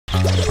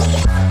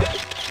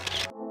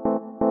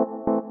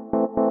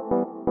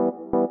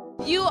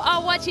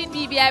watching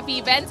VVIP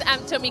Events. I'm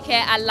Tomike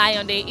at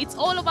Lion Day. It's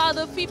all about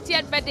the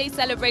 50th birthday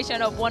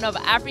celebration of one of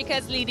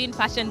Africa's leading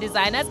fashion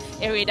designers,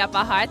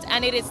 Eredappa,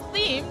 and it is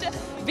themed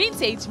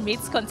Vintage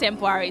meets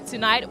Contemporary.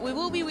 Tonight, we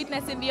will be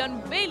witnessing the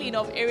unveiling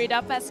of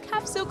Eredappa's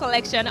capsule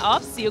collection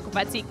of silk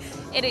batik.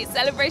 It is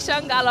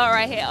celebration gala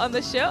right here on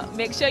the show.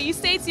 Make sure you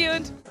stay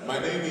tuned. My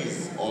name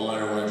is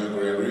Olariwaju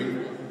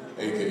Gregory,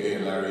 aka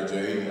Larry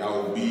J. I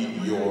will be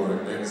your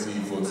MC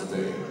for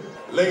today.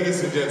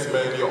 Ladies and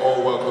gentlemen, you're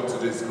all welcome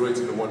to this great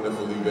and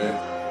wonderful event.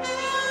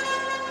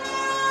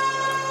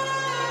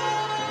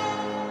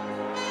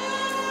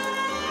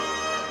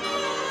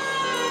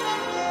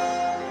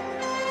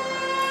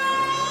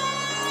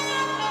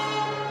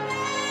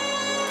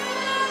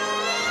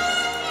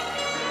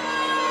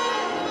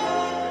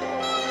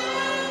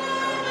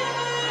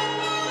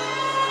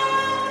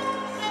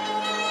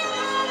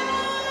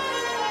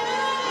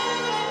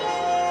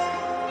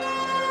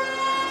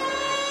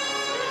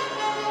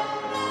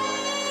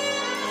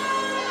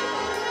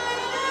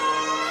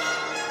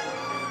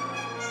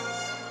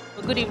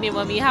 Good evening,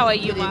 Mommy. How are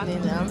you, Ma? Good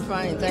evening. I'm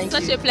fine, thank you.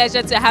 It's such a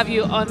pleasure to have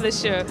you on the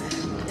show.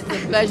 It's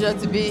a pleasure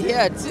to be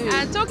here too.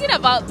 And talking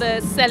about the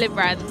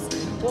celebrants,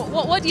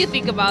 what do you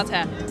think about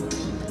her?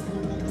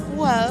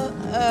 Well,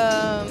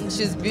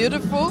 she's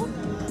beautiful,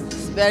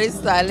 she's very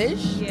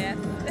stylish, Yes.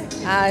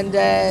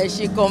 and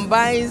she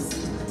combines,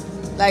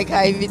 like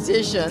her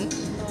invitation,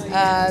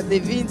 the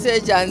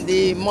vintage and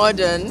the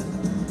modern.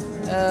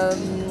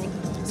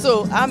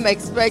 So I'm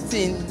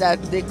expecting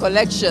that the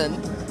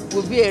collection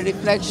will be a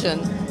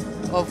reflection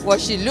of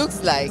what she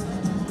looks like.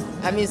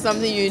 I mean,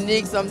 something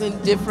unique, something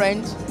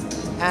different,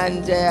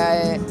 and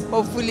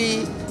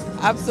hopefully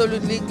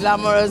absolutely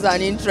glamorous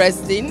and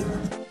interesting.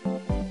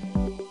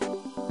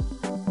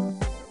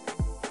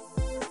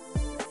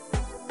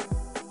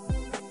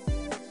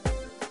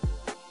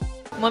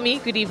 Mommy,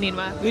 good evening,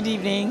 Ma. Good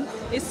evening.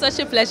 It's such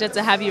a pleasure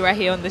to have you right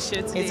here on the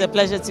show today. It's a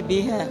pleasure to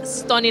be here.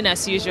 Stunning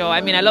as usual.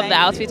 I mean, I love Thank the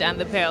you. outfit and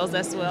the pearls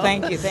as well.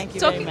 Thank you very much.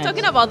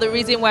 Talking about the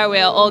reason why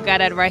we're all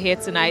gathered right here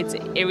tonight,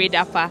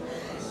 Eredappa.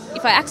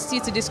 If I asked you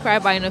to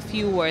describe her in a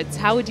few words,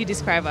 how would you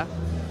describe her?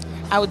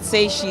 I would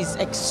say she's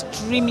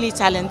extremely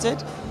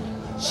talented.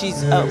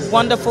 She's a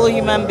wonderful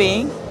human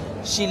being.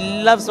 She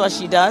loves what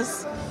she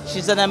does.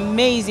 She's an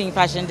amazing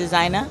fashion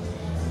designer,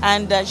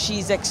 and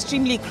she's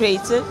extremely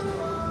creative.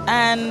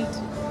 And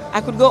I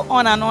could go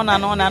on and on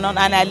and on and on,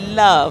 and I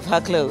love her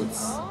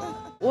clothes.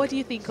 What do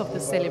you think of the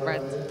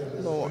celebrant?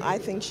 No, I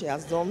think she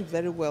has done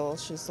very well.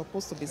 She's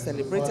supposed to be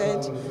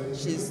celebrated.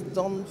 She's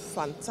done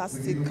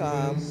fantastic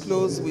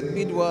clothes with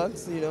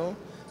beadworks, you know.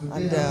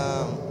 And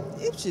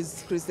if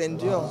she's Christian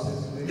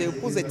Dior, they'll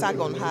put a tag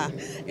on her,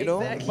 you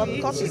know. Exactly. But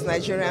because she's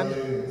Nigerian,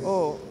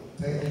 oh,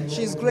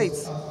 she's great.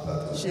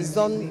 She's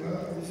done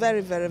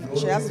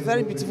she has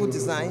very beautiful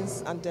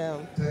designs. And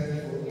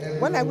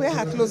when I wear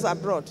her clothes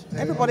abroad,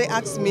 everybody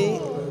asks me,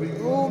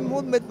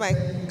 who made my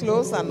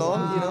clothes and all,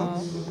 you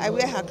know. I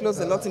wear her clothes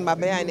a lot in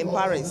Marbella and in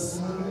Paris.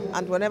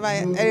 And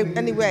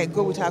anywhere I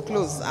go with her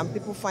clothes, and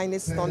people find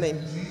it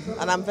stunning.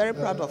 And I'm very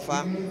proud of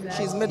her.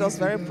 She's made us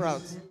very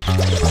proud.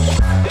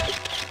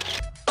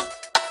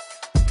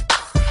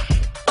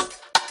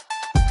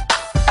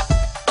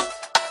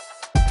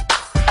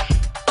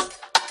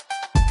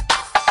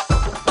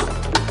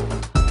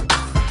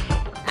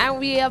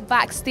 We are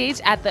backstage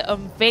at the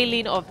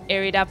unveiling of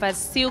Eredappa's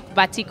silk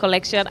batik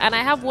collection, and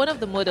I have one of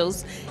the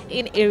models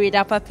in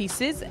Eredappa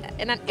pieces,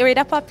 and an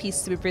Eredappa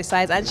piece to be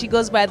precise, and she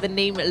goes by the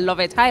name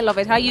Lovett. Hi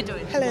Lovett, how are you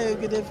doing? Hello,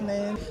 good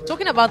evening.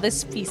 Talking about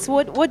this piece,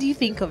 what do you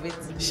think of it?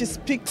 She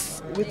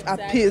speaks with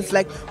appeals.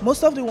 Like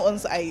most of the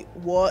ones I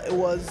wore, it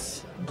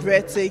was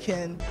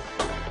breathtaking.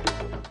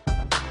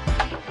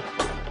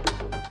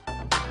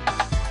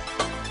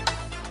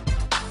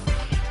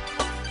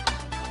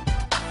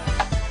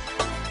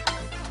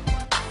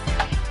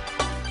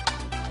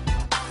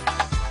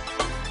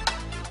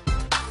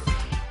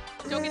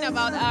 Talking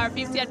about our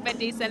 50th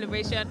birthday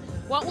celebration,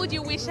 what would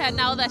you wish her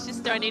now that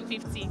she's turning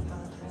 50?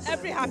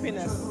 Every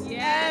happiness.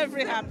 Yeah.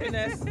 Every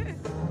happiness.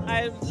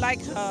 I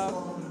like her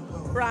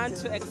brand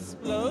to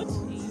explode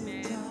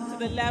to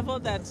the level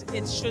that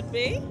it should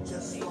be,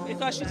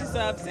 because she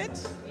deserves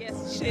it.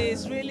 Yes.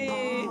 She's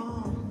really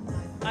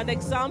an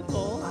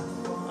example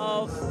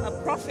of a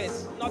prophet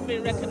not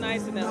being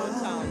recognized in her own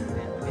town.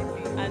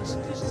 And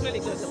she's really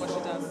good at what she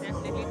does.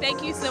 Definitely.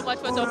 Thank you so much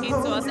for talking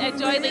to us.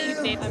 Enjoy the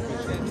evening. I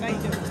appreciate it.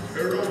 Thank you.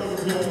 A round of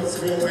applause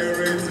for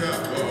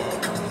Eredappa.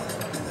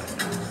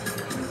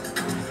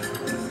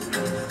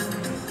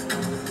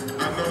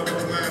 Another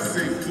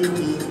classic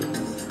food.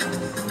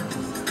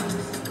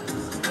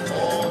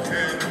 All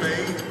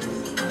handmade,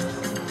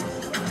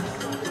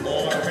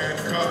 all hand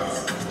cut,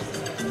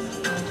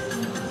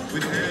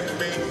 with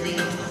handmade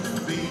meat,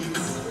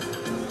 beads,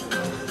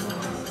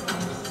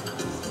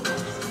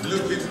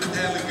 looking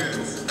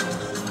elegant,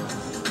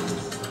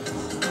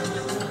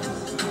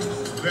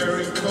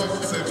 very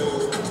comfortable.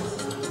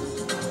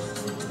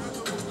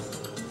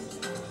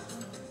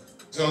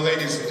 So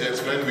ladies and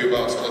gentlemen, we're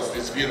about to cut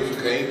this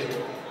beautiful cake,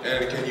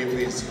 and can you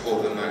please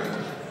hold the knife?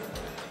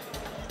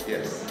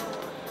 Yes.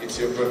 It's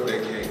your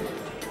birthday cake.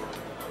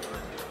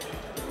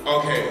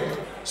 Okay,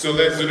 so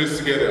let's do this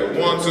together.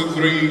 1, 2,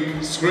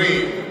 3,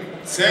 scream.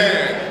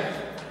 10,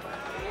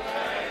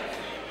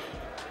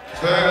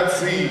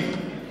 30,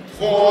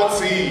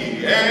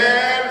 40,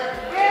 and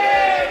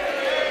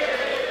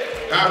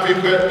happy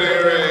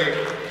birthday,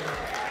 Ray.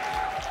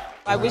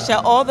 I wish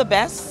her all the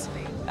best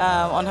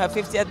on her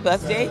 50th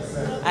birthday,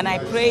 and I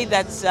pray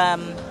that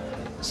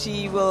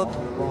she will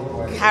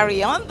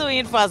carry on doing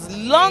it for as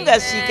long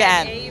as she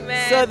can,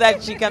 so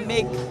that she can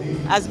make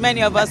as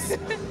many of us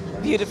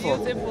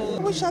beautiful.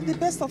 I wish her the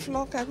best of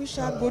luck. I wish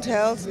her good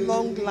health,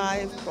 long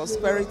life,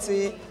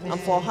 prosperity, and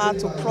for her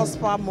to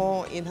prosper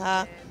more in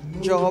her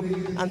job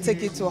and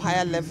take it to a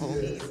higher level.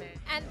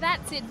 And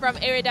that's it from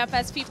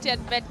Eredappa's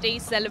 50th birthday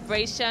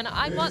celebration.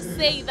 I must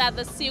say that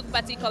the Silk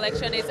Party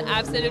collection is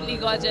absolutely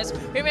gorgeous.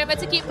 Remember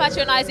to keep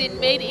patronizing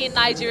made in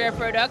Nigeria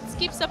products,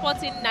 keep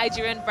supporting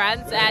Nigerian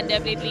brands, and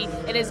definitely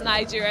it is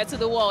Nigeria to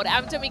the world.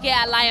 I'm Tomike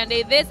at Lion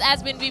Day. This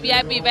has been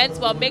VVIP Events,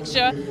 but make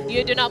sure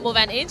you do not move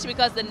an inch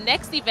because the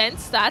next event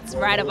starts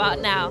right about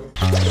now.